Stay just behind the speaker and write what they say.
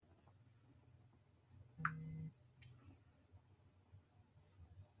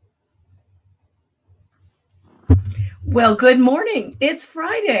Well, good morning. It's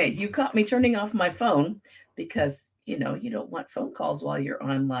Friday. You caught me turning off my phone because, you don't want phone calls while you're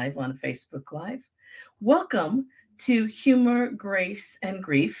on live on Facebook Live. Welcome to Humor, Grace, and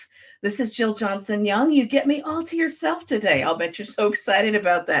Grief. This is Jill Johnson Young. You get me all to yourself today. I'll bet you're so excited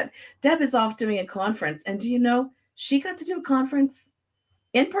about that. Deb is off doing a conference. And do you know, she got to do a conference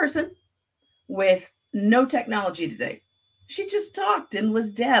in person with no technology today. She just talked and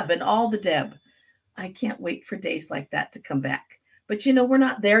was Deb and all the Deb. I can't wait for days like that to come back. But we're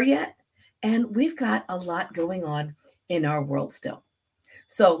not there yet. And we've got a lot going on in our world still.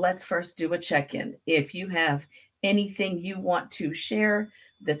 So let's first do a check in. If you have anything you want to share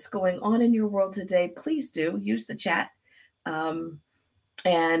that's going on in your world today, please do use the chat. Um,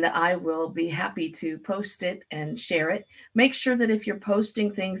 and I will be happy to post it and share it. Make sure that if you're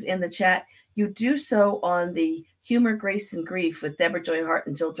posting things in the chat, you do so on the Humor, Grace, and Grief with Deborah Joy Hart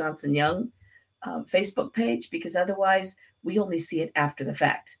and Jill Johnson Young Facebook page, because otherwise we only see it after the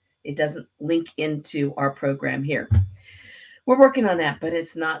fact. It doesn't link into our program here. We're working on that, but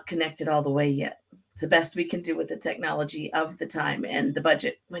it's not connected all the way yet. It's the best we can do with the technology of the time and the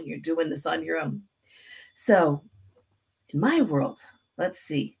budget when you're doing this on your own. So, in my world, let's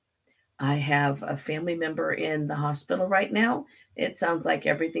see. I have a family member in the hospital right now. It sounds like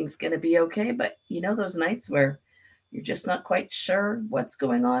everything's going to be okay, but those nights where you're just not quite sure what's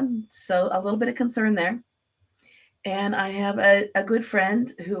going on. So a little bit of concern there. And I have a good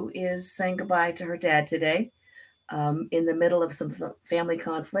friend who is saying goodbye to her dad today in the middle of some family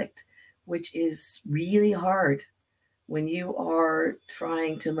conflict, which is really hard when you are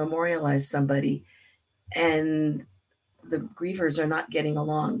trying to memorialize somebody and the grievers are not getting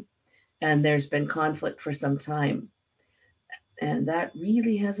along and there's been conflict for some time. And that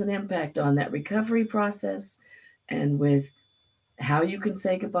really has an impact on that recovery process and with how you can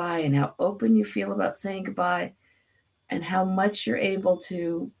say goodbye and how open you feel about saying goodbye and how much you're able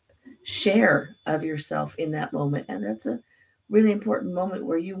to share of yourself in that moment. And that's a really important moment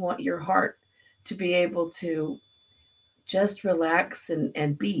where you want your heart to be able to just relax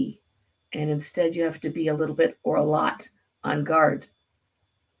and be. And instead, you have to be a little bit or a lot on guard.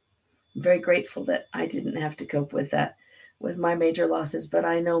 I'm very grateful that I didn't have to cope with that with my major losses, but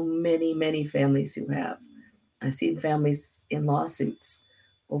I know many, many families who have. I've seen families in lawsuits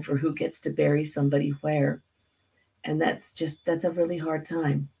over who gets to bury somebody where. And that's a really hard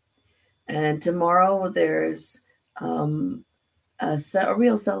time. And tomorrow there's a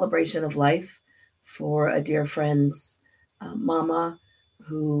real celebration of life for a dear friend's mama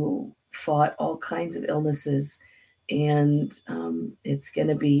who fought all kinds of illnesses. And it's going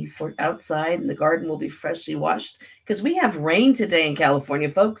to be for outside, and the garden will be freshly washed because we have rain today in California,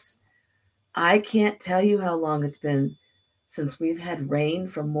 folks. I can't tell you how long it's been since we've had rain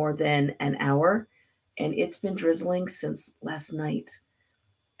for more than an hour, and it's been drizzling since last night.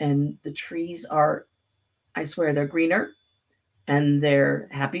 And the trees are, I swear, they're greener and they're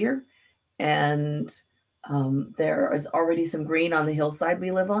happier. And there is already some green on the hillside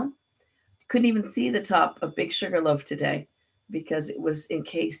we live on. Couldn't even see the top of Big Sugarloaf today because it was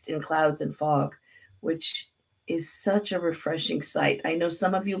encased in clouds and fog, which is such a refreshing sight. I know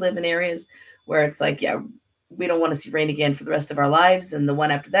some of you live in areas where it's like, yeah, we don't want to see rain again for the rest of our lives. And the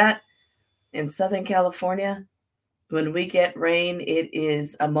one after that in Southern California, when we get rain, it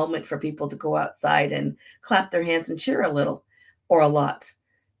is a moment for people to go outside and clap their hands and cheer a little or a lot.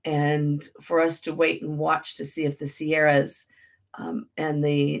 And for us to wait and watch to see if the Sierras and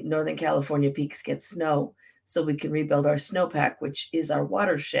the Northern California peaks get snow so we can rebuild our snowpack, which is our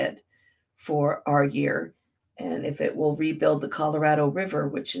watershed for our year. And if it will rebuild the Colorado River,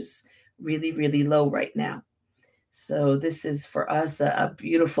 which is really, really low right now. So this is for us a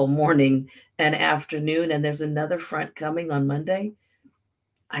beautiful morning and afternoon. And there's another front coming on Monday.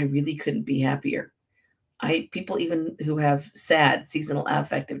 I really couldn't be happier. People even who have SAD, seasonal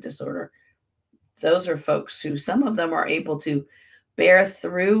affective disorder, those are folks who some of them are able to bear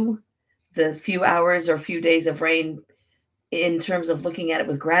through the few hours or few days of rain in terms of looking at it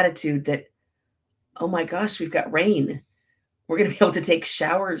with gratitude that, oh my gosh, we've got rain. We're going to be able to take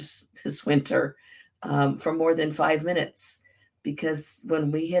showers this winter for more than 5 minutes, because when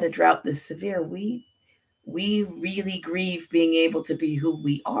we hit a drought this severe, we really grieve being able to be who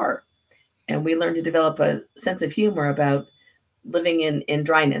we are. And we learn to develop a sense of humor about living in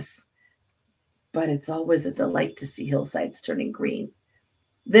dryness. But it's always a delight to see hillsides turning green.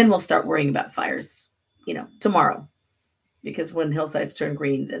 Then we'll start worrying about fires, tomorrow, because when hillsides turn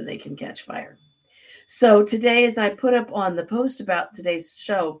green, then they can catch fire. So today, as I put up on the post about today's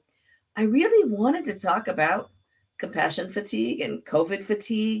show, I really wanted to talk about compassion fatigue and COVID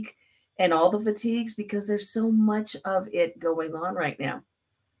fatigue and all the fatigues, because there's so much of it going on right now.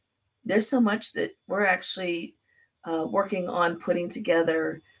 There's so much that we're actually working on putting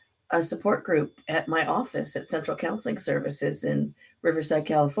together a support group at my office at Central Counseling Services in Riverside,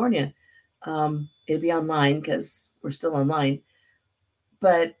 California. It'd be online because we're still online,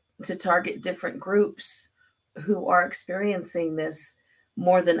 but to target different groups who are experiencing this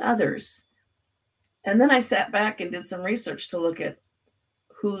more than others. And then I sat back and did some research to look at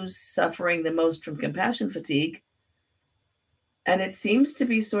who's suffering the most from compassion fatigue. And it seems to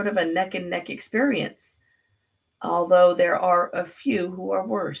be sort of a neck and neck experience, although there are a few who are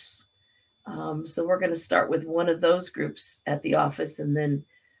worse. So we're going to start with one of those groups at the office and then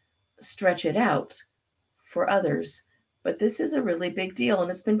stretch it out for others. But this is a really big deal,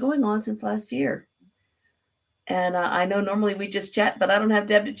 and it's been going on since last year. And I know normally we just chat, but I don't have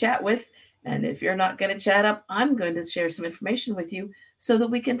Deb to chat with. And if you're not going to chat up, I'm going to share some information with you so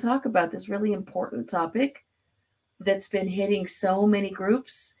that we can talk about this really important topic that's been hitting so many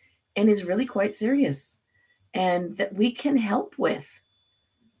groups and is really quite serious, and that we can help with.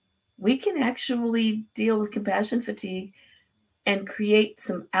 We can actually deal with compassion fatigue and create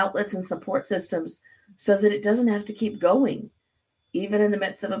some outlets and support systems so that it doesn't have to keep going, even in the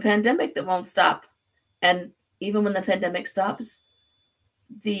midst of a pandemic that won't stop. And even when the pandemic stops,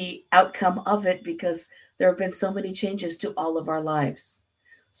 the outcome of it, because there have been so many changes to all of our lives.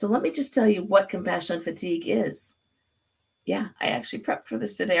 So let me just tell you what compassion fatigue is. Yeah, I actually prepped for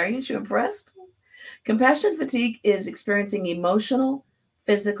this today. Aren't you impressed? Compassion fatigue is experiencing emotional,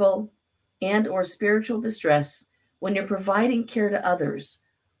 physical, and or spiritual distress when you're providing care to others,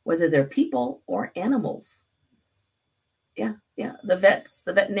 whether they're people or animals. Yeah. The vets,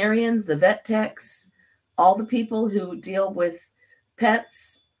 the veterinarians, the vet techs, all the people who deal with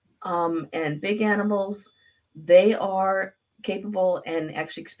pets and big animals, they are capable and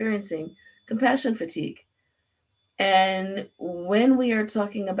actually experiencing compassion fatigue. And when we are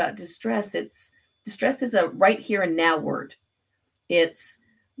talking about distress, distress is a right here and now word. It's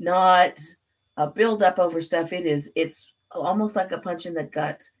not a build up over stuff. It's almost like a punch in the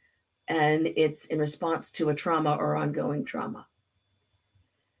gut, and it's in response to a trauma or ongoing trauma.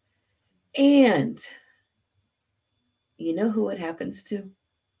 And you know who it happens to?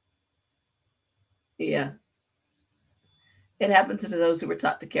 Yeah. It happens to those who were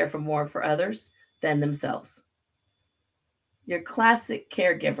taught to care for more for others than themselves. Your classic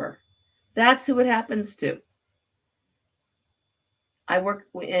caregiver. That's who it happens to. I work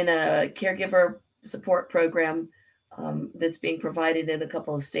in a caregiver support program that's being provided in a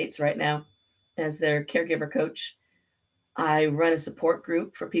couple of states right now as their caregiver coach. I run a support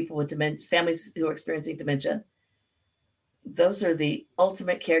group for people with dementia, families who are experiencing dementia. Those are the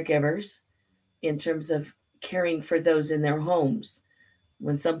ultimate caregivers in terms of caring for those in their homes.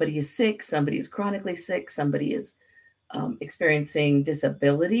 When somebody is sick, somebody is chronically sick, somebody is experiencing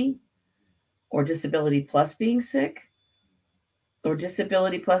disability or disability plus being sick, or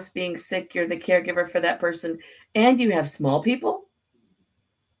disability plus being sick, you're the caregiver for that person, and you have small people.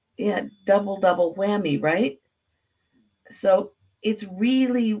 Yeah, double whammy, right? So it's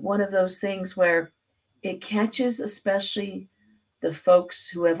really one of those things where it catches especially the folks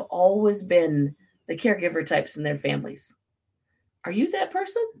who have always been the caregiver types in their families. Are you that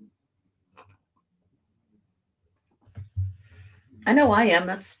person? I know I am.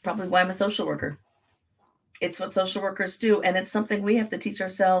 That's probably why I'm a social worker. It's what social workers do, and it's something we have to teach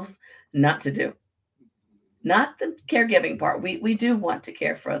ourselves not to do. Not the caregiving part. We do want to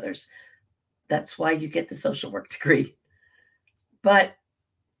care for others. That's why you get the social work degree. But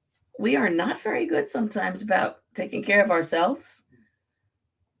we are not very good sometimes about taking care of ourselves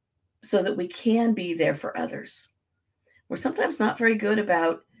so that we can be there for others. We're sometimes not very good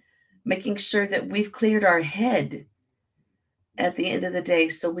about making sure that we've cleared our head at the end of the day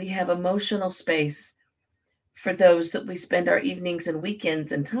so we have emotional space for those that we spend our evenings and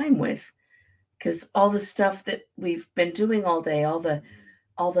weekends and time with, because all the stuff that we've been doing all day, all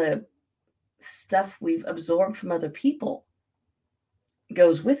the stuff we've absorbed from other people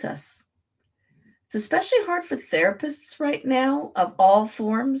goes with us. It's especially hard for therapists right now of all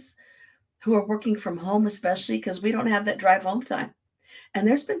forms who are working from home, especially because we don't have that drive home time. And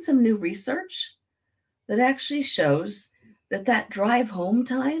there's been some new research that actually shows that drive home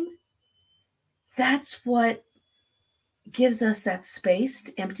time, that's what gives us that space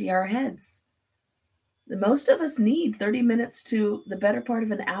to empty our heads. Most of us need 30 minutes to the better part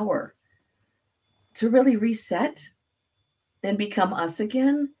of an hour to really reset and become us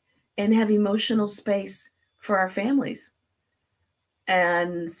again and have emotional space for our families.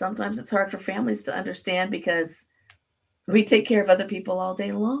 And sometimes it's hard for families to understand because we take care of other people all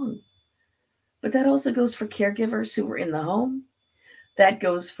day long. But that also goes for caregivers who are in the home. That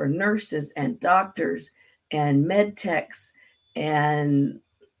goes for nurses and doctors and med techs and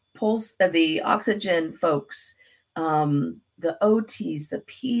the oxygen folks, the OTs, the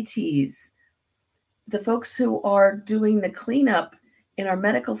PTs, the folks who are doing the cleanup in our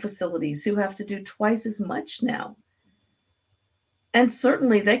medical facilities who have to do twice as much now. And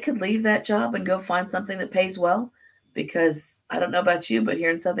certainly they could leave that job and go find something that pays well, because I don't know about you, but here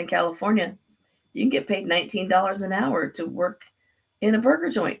in Southern California, you can get paid $19 an hour to work in a burger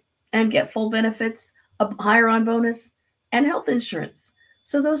joint and get full benefits, a higher on bonus, and health insurance.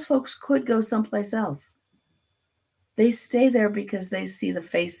 So those folks could go someplace else. They stay there because they see the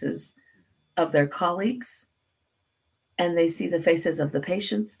faces of their colleagues and they see the faces of the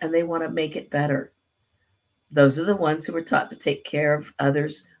patients and they want to make it better. Those are the ones who were taught to take care of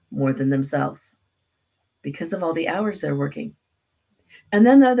others more than themselves because of all the hours they're working. And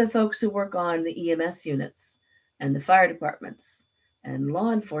then there are the folks who work on the EMS units and the fire departments and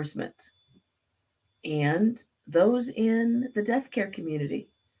law enforcement and those in the death care community,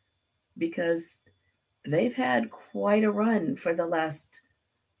 because they've had quite a run for the last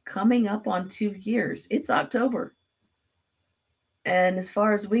coming up on 2 years. It's October. And as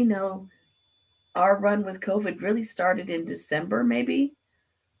far as we know, our run with COVID really started in December, maybe,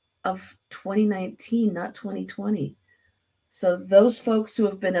 of 2019, not 2020. So those folks who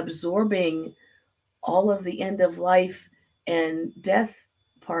have been absorbing all of the end of life and death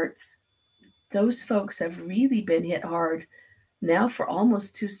parts, those folks have really been hit hard now for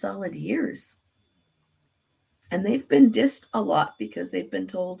almost 2 solid years. And they've been dissed a lot because they've been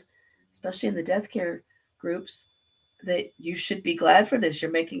told, especially in the death care groups, that you should be glad for this.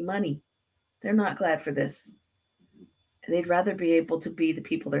 You're making money. They're not glad for this. They'd rather be able to be the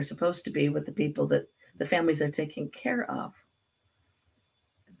people they're supposed to be with the people that the families they're taking care of.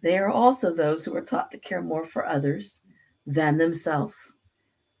 They are also those who are taught to care more for others than themselves.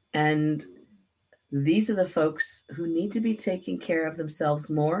 And these are the folks who need to be taking care of themselves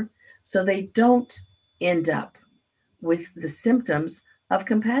more so they don't end up with the symptoms of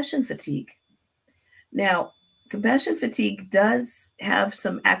compassion fatigue. Now, compassion fatigue does have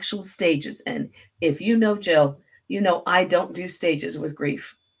some actual stages. And if you know Jill, you know I don't do stages with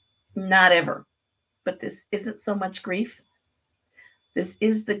grief. Not ever. But this isn't so much grief. This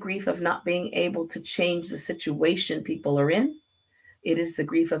is the grief of not being able to change the situation people are in. It is the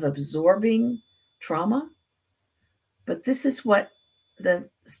grief of absorbing trauma. But this is what the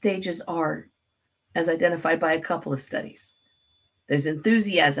stages are, as identified by a couple of studies. There's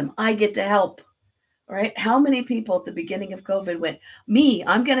enthusiasm. I get to help. Right? How many people at the beginning of COVID went, me,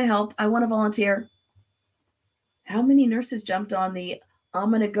 I'm going to help. I want to volunteer. How many nurses jumped on the, I'm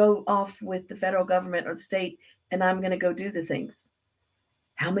going to go off with the federal government or the state and I'm going to go do the things?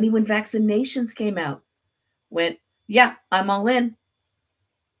 How many, when vaccinations came out, went, yeah, I'm all in?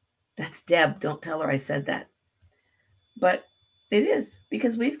 That's Deb. Don't tell her I said that. But it is,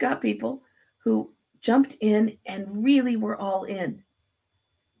 because we've got people who jumped in and really were all in.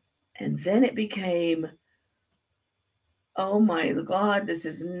 And then it became, oh my God, this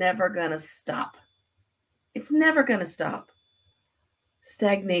is never going to stop. It's never going to stop.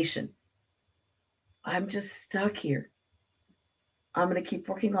 Stagnation. I'm just stuck here. I'm going to keep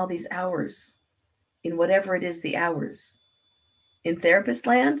working all these hours in whatever it is the hours. In therapist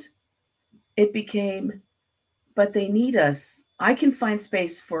land, it became, but they need us. I can find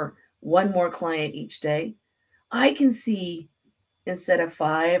space for one more client each day. I can see, instead of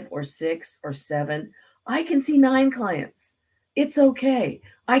 5 or 6 or 7, I can see 9 clients. It's okay.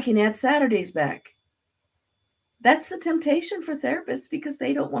 I can add Saturdays back. That's the temptation for therapists because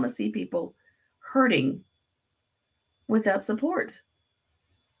they don't want to see people hurting without support.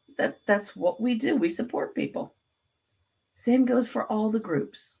 That's what we do. We support people. Same goes for all the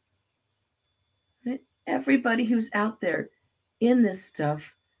groups. Right? Everybody who's out there in this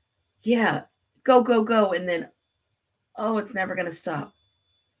stuff, yeah, go, go, go. And then, oh, it's never going to stop.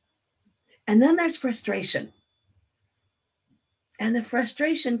 And then there's frustration. And the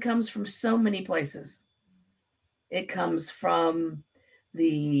frustration comes from so many places. It comes from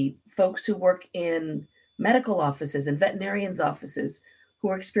the folks who work in medical offices and veterinarians' offices who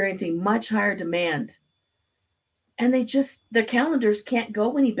are experiencing much higher demand. And their calendars can't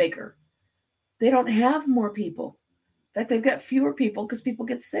go any bigger. They don't have more people. In fact, they've got fewer people because people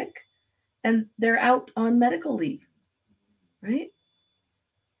get sick and they're out on medical leave, right?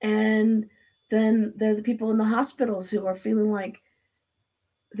 And then there are the people in the hospitals who are feeling like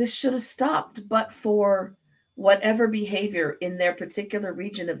this should have stopped, but for whatever behavior in their particular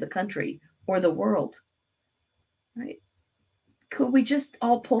region of the country or the world, right? Could we just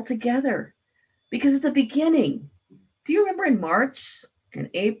all pull together? Because at the beginning, do you remember in March and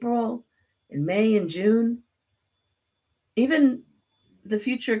April and May and June, even the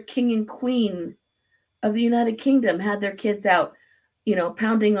future king and queen of the United Kingdom had their kids out,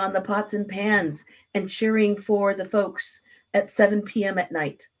 pounding on the pots and pans and cheering for the folks at 7 p.m. at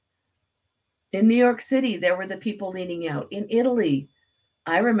night. In New York City, there were the people leaning out. In Italy,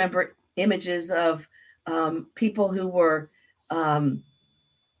 I remember images of people who were, um,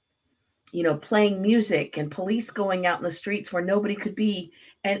 playing music and police going out in the streets where nobody could be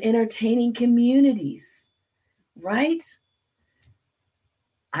and entertaining communities, right?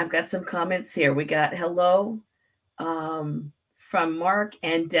 I've got some comments here. We got hello from Mark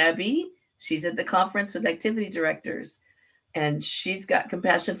and Debbie. She's at the conference with activity directors, and she's got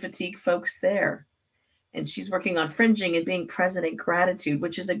compassion fatigue folks there. And she's working on fringing and being present in gratitude,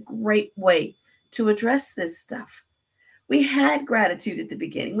 which is a great way to address this stuff. We had gratitude at the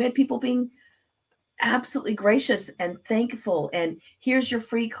beginning. We had people being absolutely gracious and thankful. And here's your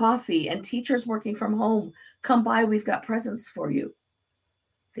free coffee. And teachers working from home, come by. We've got presents for you.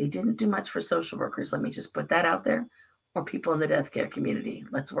 They didn't do much for social workers. Let me just put that out there. Or people in the death care community.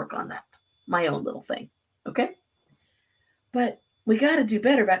 Let's work on that. My own little thing. Okay? But we got to do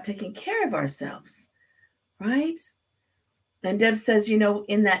better about taking care of ourselves. Right? And Deb says,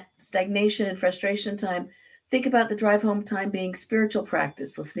 in that stagnation and frustration time, think about the drive home time being spiritual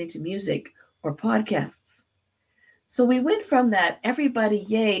practice, listening to music or podcasts. So we went from that, everybody,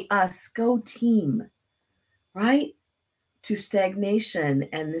 yay, us, go team, right? To stagnation,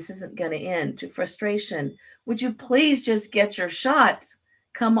 and this isn't going to end, to frustration. Would you please just get your shot?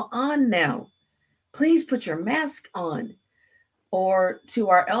 Come on now. Please put your mask on. Or to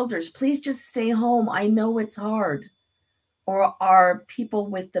our elders, please just stay home. I know it's hard. Or our people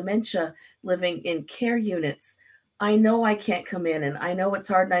with dementia living in care units. I know I can't come in, and I know it's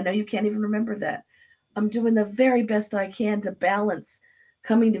hard, and I know you can't even remember that. I'm doing the very best I can to balance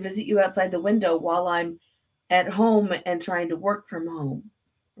coming to visit you outside the window while I'm at home and trying to work from home,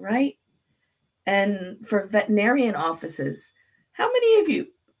 right? And for veterinarian offices, how many of you,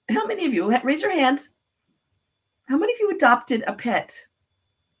 raise your hand, how many of you adopted a pet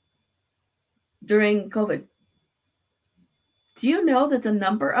during COVID? Do you know that the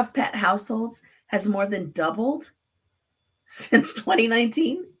number of pet households has more than doubled since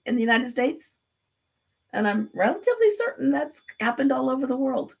 2019 in the United States? And I'm relatively certain that's happened all over the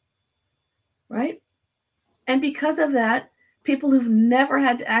world, right? And because of that, people who've never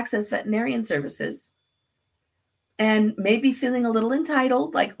had to access veterinarian services and maybe feeling a little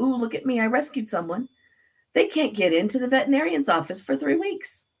entitled, like, ooh, look at me, I rescued someone, they can't get into the veterinarian's office for 3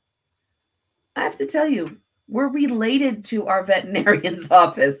 weeks. I have to tell you, we're related to our veterinarian's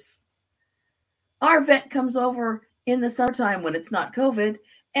office. Our vet comes over in the summertime when it's not COVID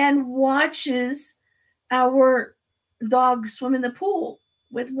and watches our dog swim in the pool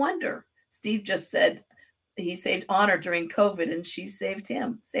with wonder. Steve just said he saved Honor during COVID and she saved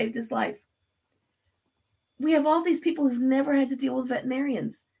his life. We have all these people who've never had to deal with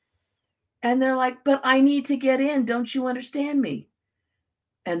veterinarians. And they're like, but I need to get in. Don't you understand me?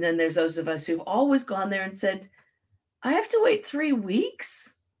 And then there's those of us who've always gone there and said, I have to wait 3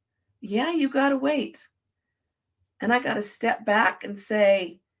 weeks? Yeah, you got to wait. And I got to step back and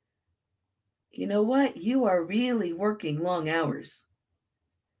say, you know what? You are really working long hours.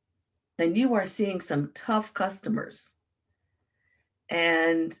 And you are seeing some tough customers.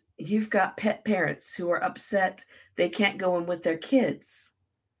 And you've got pet parents who are upset they can't go in with their kids.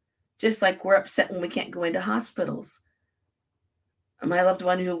 Just like we're upset when we can't go into hospitals. My loved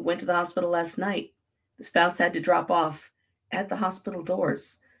one who went to the hospital last night, the spouse had to drop off at the hospital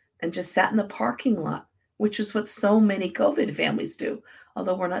doors and just sat in the parking lot, which is what so many COVID families do.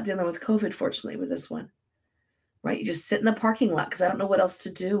 Although we're not dealing with COVID, fortunately, with this one, right? You just sit in the parking lot because I don't know what else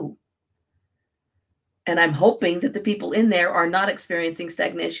to do. And I'm hoping that the people in there are not experiencing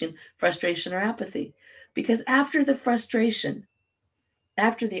stagnation, frustration, or apathy. Because after the frustration,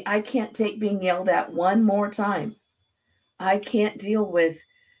 after the I can't take being yelled at one more time, I can't deal with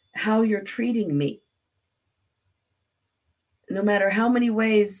how you're treating me. No matter how many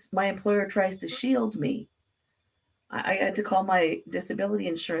ways my employer tries to shield me. I had to call my disability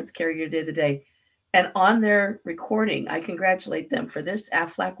insurance carrier the other day. And on their recording, I congratulate them for this.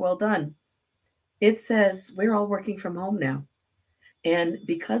 Aflac, well done. It says we're all working from home now. And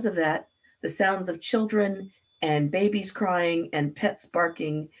because of that, the sounds of children and babies crying and pets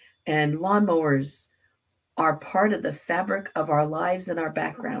barking and lawnmowers are part of the fabric of our lives and our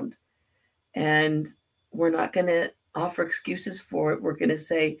background. And we're not going to offer excuses for it. We're going to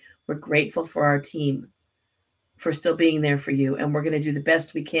say we're grateful for our team for still being there for you. And we're going to do the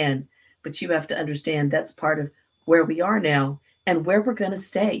best we can But you have to understand that's part of where we are now and where we're going to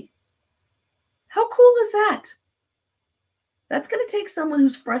stay. How cool is that? That's going to take someone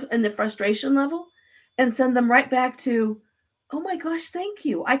who's in the frustration level and send them right back to, oh my gosh, thank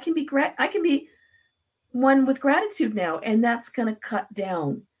you. I can be one with gratitude now, and that's going to cut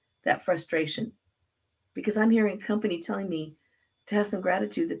down that frustration, because I'm hearing a company telling me to have some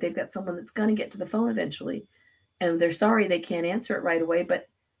gratitude that they've got someone that's going to get to the phone eventually, and they're sorry they can't answer it right away, but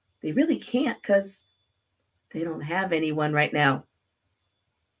they really can't because they don't have anyone right now,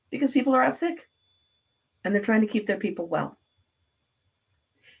 because people are out sick and they're trying to keep their people well.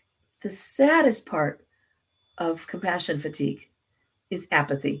 The saddest part of compassion fatigue is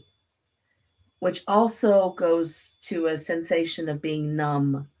apathy, which also goes to a sensation of being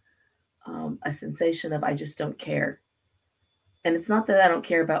numb, a sensation of I just don't care. And it's not that I don't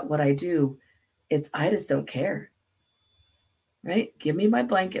care about what I do, it's I just don't care. Right? Give me my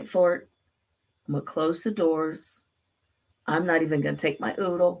blanket fort. I'm going to close the doors. I'm not even going to take my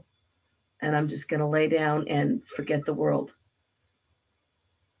oodle, and I'm just going to lay down and forget the world.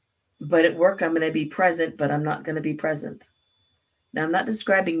 But at work, I'm going to be present, but I'm not going to be present. Now, I'm not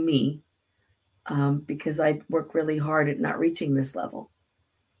describing me because I work really hard at not reaching this level.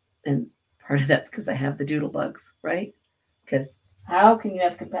 And part of that's because I have the doodle bugs, right? Because how can you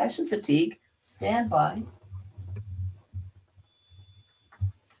have compassion fatigue? Stand by.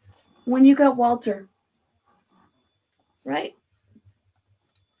 When you got Walter, right?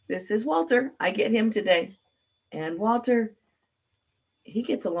 This is Walter. I get him today. And Walter, he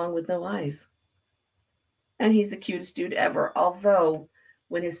gets along with no eyes. And he's the cutest dude ever. Although,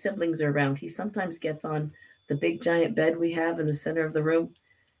 when his siblings are around, he sometimes gets on the big giant bed we have in the center of the room.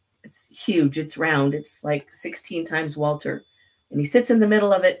 It's huge. It's round. It's like 16 times Walter. And he sits in the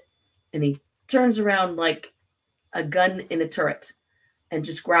middle of it and he turns around like a gun in a turret and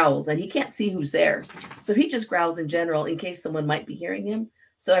just growls. And he can't see who's there. So he just growls in general in case someone might be hearing him.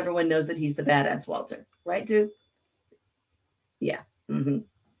 So everyone knows that he's the badass Walter. Right, dude? Yeah. Mm-hmm.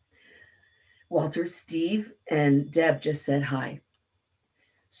 Walter, Steve, and Deb just said hi.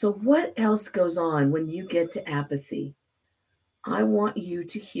 So what else goes on when you get to apathy? I want you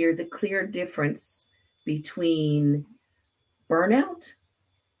to hear the clear difference between burnout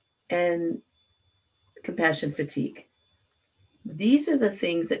and compassion fatigue. These are the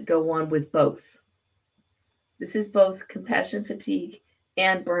things that go on with both. This is both compassion fatigue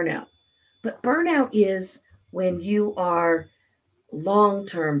and burnout. But burnout is when you are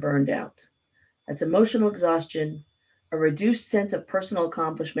long-term burned out. That's emotional exhaustion, a reduced sense of personal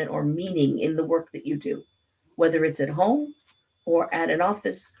accomplishment or meaning in the work that you do, whether it's at home or at an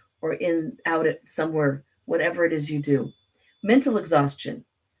office or out at somewhere, whatever it is you do. Mental exhaustion,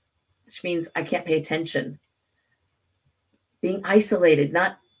 which means I can't pay attention. Being isolated,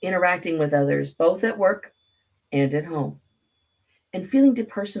 not interacting with others, both at work and at home. And feeling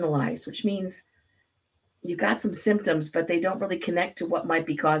depersonalized, which means you got some symptoms, but they don't really connect to what might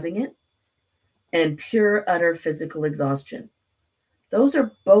be causing it. And pure, utter physical exhaustion. Those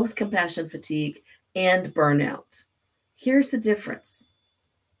are both compassion fatigue and burnout. Here's the difference.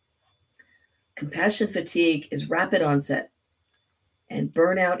 Compassion fatigue is rapid onset, and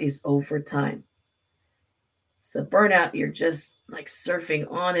burnout is over time. So burnout, you're just like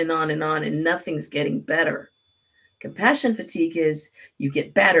surfing on and on and on, and nothing's getting better. Compassion fatigue is you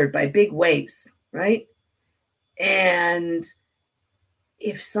get battered by big waves, right? And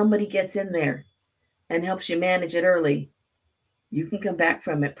if somebody gets in there and helps you manage it early, you can come back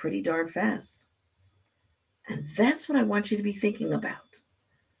from it pretty darn fast. And that's what I want you to be thinking about.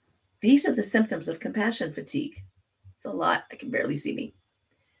 These are the symptoms of compassion fatigue. It's a lot. I can barely see me.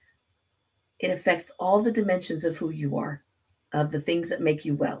 It affects all the dimensions of who you are, of the things that make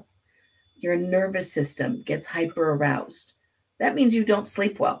you well. Your nervous system gets hyper aroused. That means you don't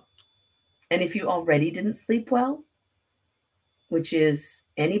sleep well. And if you already didn't sleep well, which is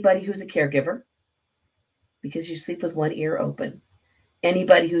anybody who's a caregiver, because you sleep with one ear open,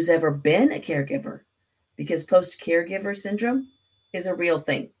 anybody who's ever been a caregiver, because post-caregiver syndrome is a real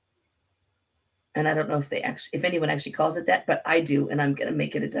thing. And I don't know if anyone actually calls it that, but I do, and I'm going to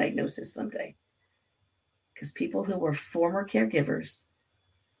make it a diagnosis someday. Because people who were former caregivers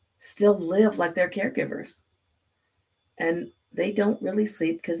still live like they're caregivers. And they don't really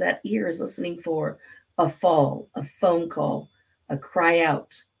sleep because that ear is listening for a fall, a phone call, a cry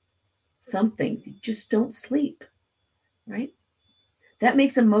out, something. You just don't sleep, right? That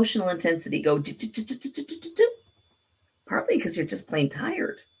makes emotional intensity go partly because you're just plain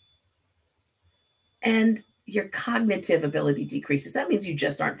tired. And your cognitive ability decreases. That means you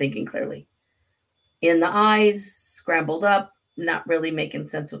just aren't thinking clearly. In the eyes, scrambled up, not really making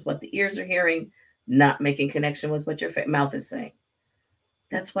sense with what the ears are hearing, not making connection with what your mouth is saying.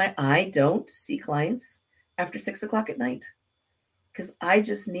 That's why I don't see clients after 6 o'clock at night, because I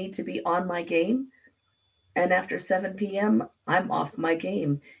just need to be on my game. And after 7 p.m., I'm off my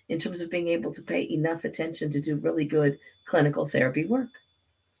game in terms of being able to pay enough attention to do really good clinical therapy work.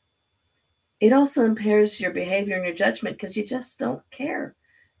 It also impairs your behavior and your judgment because you just don't care.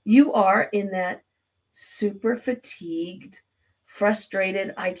 You are in that super fatigued,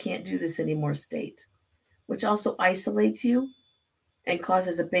 frustrated, I can't do this anymore state, which also isolates you and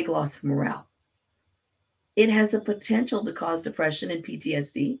causes a big loss of morale. It has the potential to cause depression and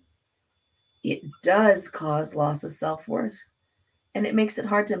PTSD. It does cause loss of self worth, and it makes it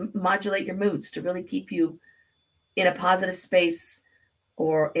hard to modulate your moods to really keep you in a positive space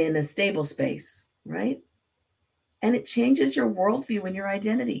or in a stable space, right? And it changes your worldview and your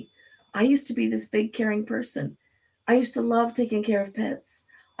identity. I used to be this big, caring person. I used to love taking care of pets.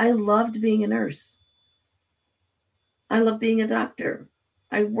 I loved being a nurse. I loved being a doctor.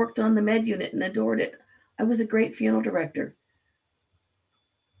 I worked on the med unit and adored it. I was a great funeral director.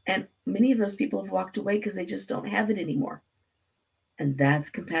 And many of those people have walked away because they just don't have it anymore. And that's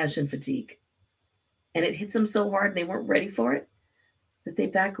compassion fatigue. And it hits them so hard and they weren't ready for it that they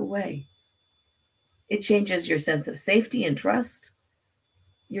back away. It changes your sense of safety and trust,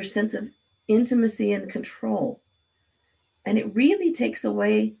 your sense of intimacy and control. And it really takes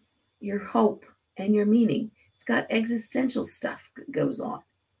away your hope and your meaning. It's got existential stuff that goes on,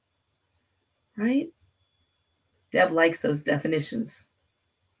 right? Deb likes those definitions.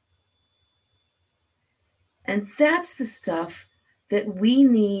 And that's the stuff that we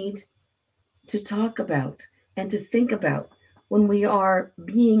need to talk about and to think about when we are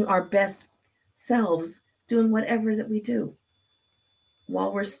being our best selves, doing whatever that we do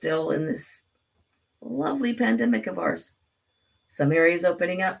while we're still in this lovely pandemic of ours. Some areas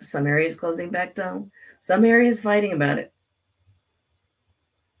opening up, some areas closing back down, some areas fighting about it.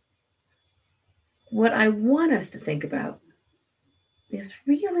 What I want us to think about is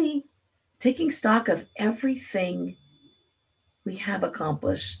really taking stock of everything we have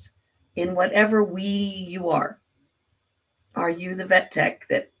accomplished in whatever you are. Are you the vet tech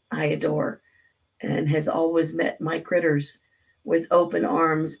that I adore and has always met my critters with open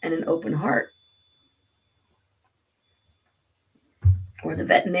arms and an open heart? Or the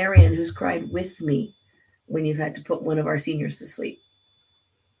veterinarian who's cried with me when you've had to put one of our seniors to sleep?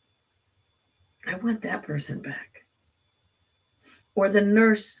 I want that person back. Or the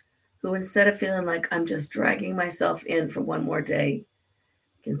nurse who, instead of feeling like I'm just dragging myself in for one more day,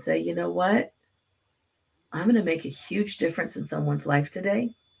 can say, you know what? I'm going to make a huge difference in someone's life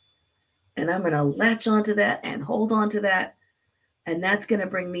today. And I'm going to latch onto that and hold on to that. And that's going to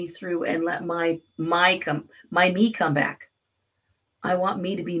bring me through and let my me come back. I want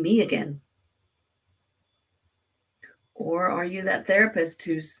me to be me again. Or are you that therapist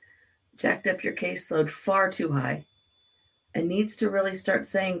who's jacked up your caseload far too high and needs to really start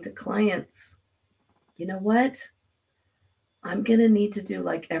saying to clients, you know what? I'm going to need to do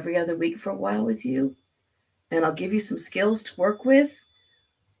like every other week for a while with you. And I'll give you some skills to work with.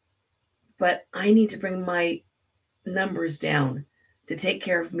 But I need to bring my numbers down to take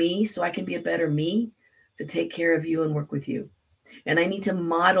care of me so I can be a better me, to take care of you and work with you. And I need to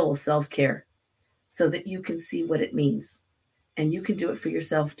model self-care so that you can see what it means and you can do it for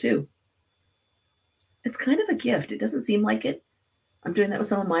yourself too. It's kind of a gift. It doesn't seem like it. I'm doing that with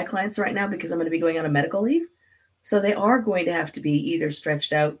some of my clients right now because I'm going to be going on a medical leave. So they are going to have to be either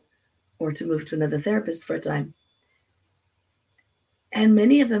stretched out or to move to another therapist for a time. And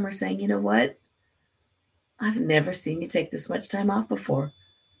many of them are saying, you know what? I've never seen you take this much time off before.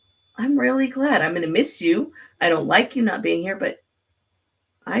 I'm really glad. I'm going to miss you. I don't like you not being here, but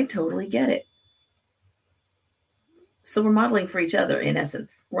I totally get it. So we're modeling for each other, in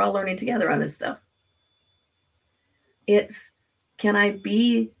essence. We're all learning together on this stuff. It's, can I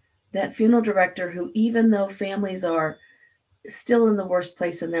be that funeral director who, even though families are still in the worst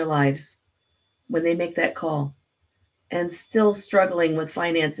place in their lives when they make that call and still struggling with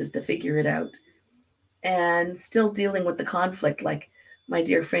finances to figure it out and still dealing with the conflict like my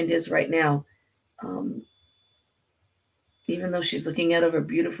dear friend is right now, even though she's looking out over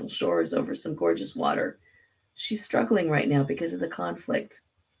beautiful shores, over some gorgeous water, she's struggling right now because of the conflict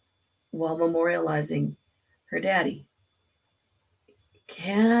while memorializing her daddy.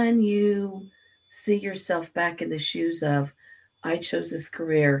 Can you see yourself back in the shoes of, I chose this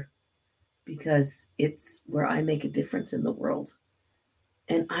career because it's where I make a difference in the world.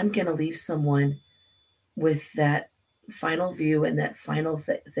 And I'm going to leave someone with that final view and that final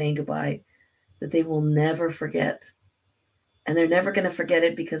saying goodbye that they will never forget. And they're never going to forget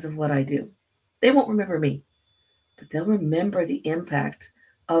it because of what I do. They won't remember me, but they'll remember the impact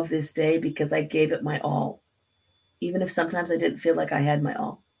of this day because I gave it my all, even if sometimes I didn't feel like I had my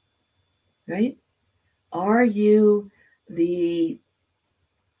all. Right? Are you the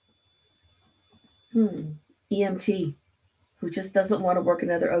EMT who just doesn't want to work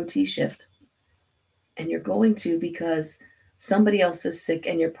another OT shift? And you're going to because somebody else is sick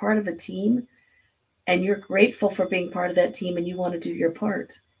and you're part of a team and you're grateful for being part of that team and you want to do your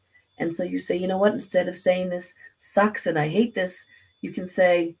part. And so you say, you know what, instead of saying this sucks and I hate this, you can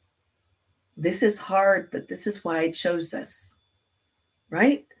say, this is hard, but this is why I chose this.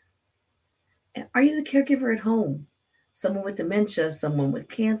 Right? And are you the caregiver at home? Someone with dementia, someone with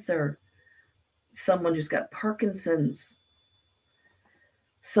cancer, someone who's got Parkinson's,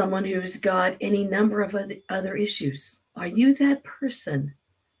 someone who's got any number of other issues. Are you that person?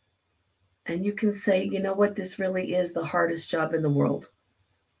 And you can say, you know what, this really is the hardest job in the world.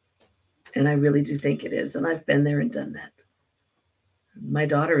 And I really do think it is. And I've been there and done that. My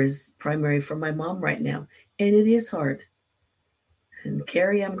daughter is primary for my mom right now. And it is hard. And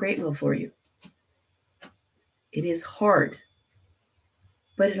Carrie, I'm grateful for you. It is hard.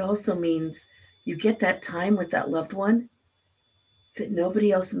 But it also means you get that time with that loved one that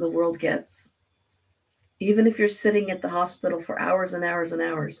nobody else in the world gets. Even if you're sitting at the hospital for hours and hours and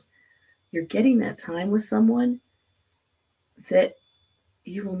hours, you're getting that time with someone that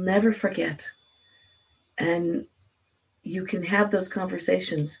you will never forget. And you can have those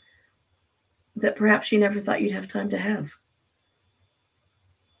conversations that perhaps you never thought you'd have time to have.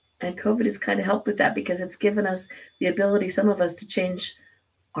 And COVID has kind of helped with that because it's given us the ability, some of us, to change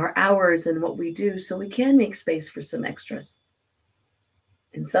our hours and what we do so we can make space for some extras.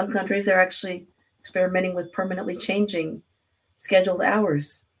 In some countries, they're actually experimenting with permanently changing scheduled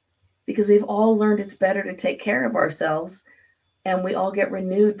hours because we've all learned it's better to take care of ourselves, and we all get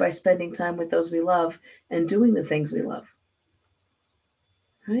renewed by spending time with those we love and doing the things we love.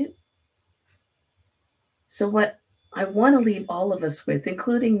 Right? So what I want to leave all of us with,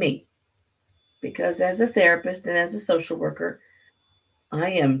 including me, because as a therapist and as a social worker, I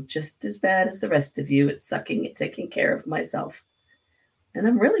am just as bad as the rest of you at sucking at taking care of myself. And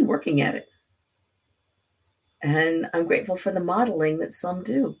I'm really working at it. And I'm grateful for the modeling that some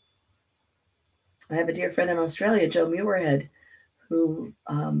do. I have a dear friend in Australia, Joe Muirhead, who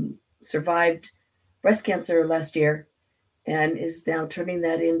survived breast cancer last year and is now turning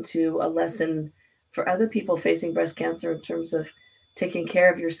that into a lesson for other people facing breast cancer in terms of taking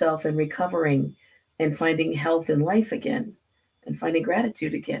care of yourself and recovering and finding health in life again and finding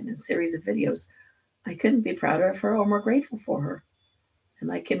gratitude again in a series of videos. I couldn't be prouder of her or more grateful for her.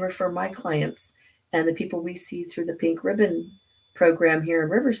 And I can refer my clients and the people we see through the Pink Ribbon program here in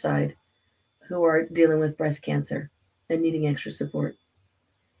Riverside who are dealing with breast cancer and needing extra support.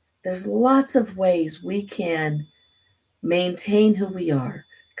 There's lots of ways we can maintain who we are,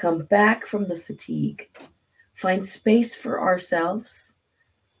 come back from the fatigue, find space for ourselves,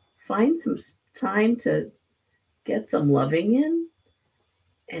 find some time to get some loving in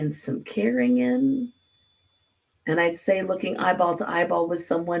and some caring in. And I'd say looking eyeball to eyeball with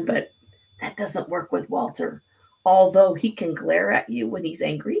someone, but that doesn't work with Walter. Although he can glare at you when he's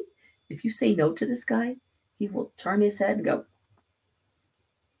angry, if you say no to this guy, he will turn his head and go.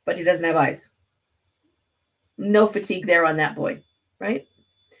 But he doesn't have eyes. No fatigue there on that boy, right?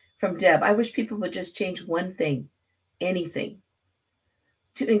 From Deb, I wish people would just change one thing, anything,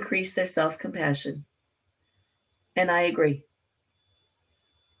 to increase their self-compassion. And I agree.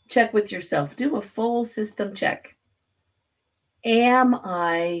 Check with yourself. Do a full system check. Am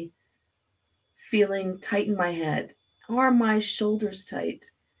I feeling tight in my head? Are my shoulders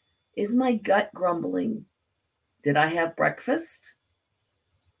tight? Is my gut grumbling? Did I have breakfast?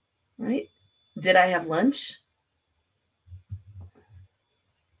 Right? Did I have lunch?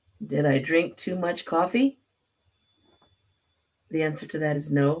 Did I drink too much coffee? The answer to that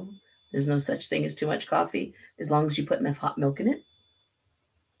is no. There's no such thing as too much coffee as long as you put enough hot milk in it.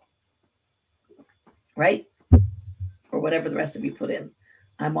 Right? Or whatever the rest of you put in.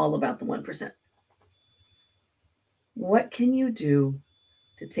 I'm all about the 1%. What can you do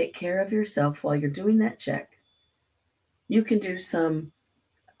to take care of yourself while you're doing that check? You can do some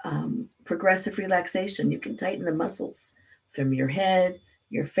progressive relaxation. You can tighten the muscles from your head,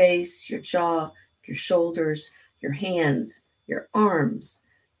 your face, your jaw, your shoulders, your hands, your arms,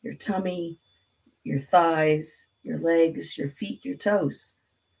 your tummy, your thighs, your legs, your feet, your toes.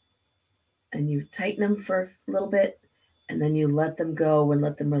 And you tighten them for a little bit, and then you let them go and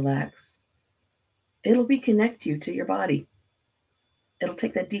let them relax. It'll reconnect you to your body. It'll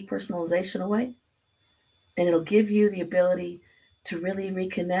take that depersonalization away, and it'll give you the ability to really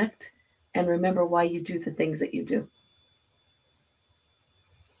reconnect and remember why you do the things that you do.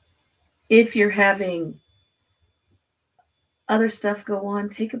 If you're having other stuff go on,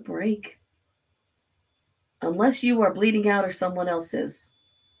 take a break. Unless you are bleeding out or someone else is,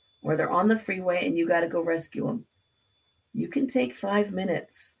 or they're on the freeway and you got to go rescue them, you can take 5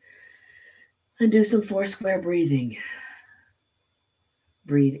 minutes and do some 4 square breathing.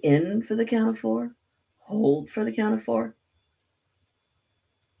 Breathe in for the count of 4, hold for the count of 4,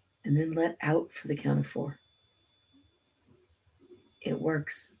 and then let out for the count of 4. It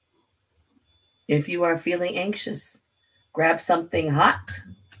works. If you are feeling anxious, grab something hot,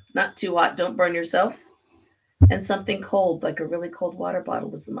 not too hot, don't burn yourself, and something cold, like a really cold water bottle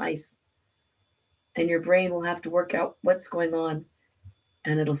with some ice. And your brain will have to work out what's going on,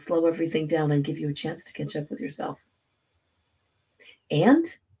 and it'll slow everything down and give you a chance to catch up with yourself. And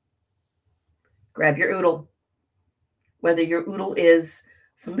grab your oodle. Whether your oodle is,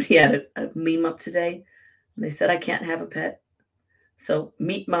 somebody had a meme up today, and they said, I can't have a pet. So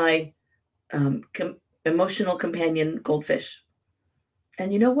meet my emotional companion goldfish.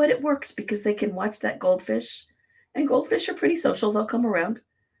 And you know what? It works because they can watch that goldfish, and goldfish are pretty social. They'll come around,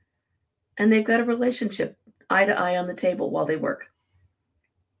 and they've got a relationship eye to eye on the table while they work.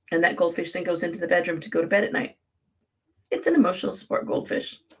 And that goldfish then goes into the bedroom to go to bed at night. It's an emotional support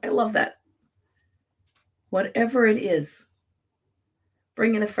goldfish. I love that. Whatever it is,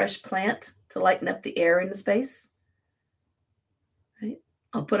 bring in a fresh plant to lighten up the air in the space. Right?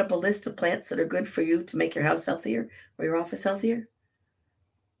 I'll put up a list of plants that are good for you to make your house healthier or your office healthier.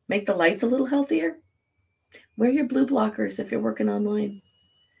 Make the lights a little healthier. Wear your blue blockers if you're working online.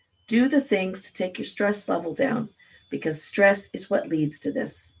 Do the things to take your stress level down, because stress is what leads to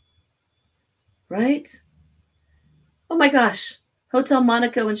this. Right? Oh my gosh. Hotel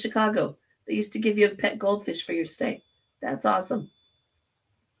Monaco in Chicago. They used to give you a pet goldfish for your stay. That's awesome.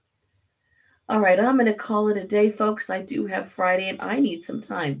 All right, I'm going to call it a day, folks. I do have Friday, and I need some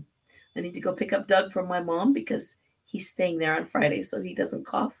time. I need to go pick up Doug from my mom because he's staying there on Friday so he doesn't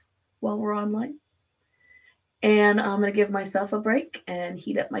cough while we're online. And I'm going to give myself a break and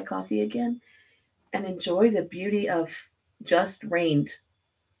heat up my coffee again and enjoy the beauty of just rained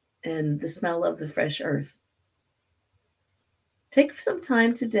and the smell of the fresh earth. Take some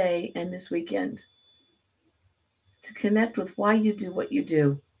time today and this weekend to connect with why you do what you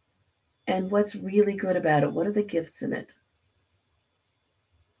do and what's really good about it. What are the gifts in it?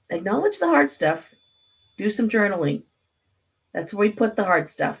 Acknowledge the hard stuff. Do some journaling. That's where we put the hard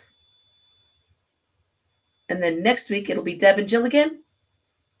stuff. And then next week, it'll be Deb and Jill again.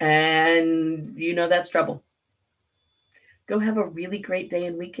 And you know that's trouble. Go have a really great day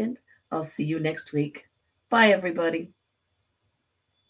and weekend. I'll see you next week. Bye, everybody.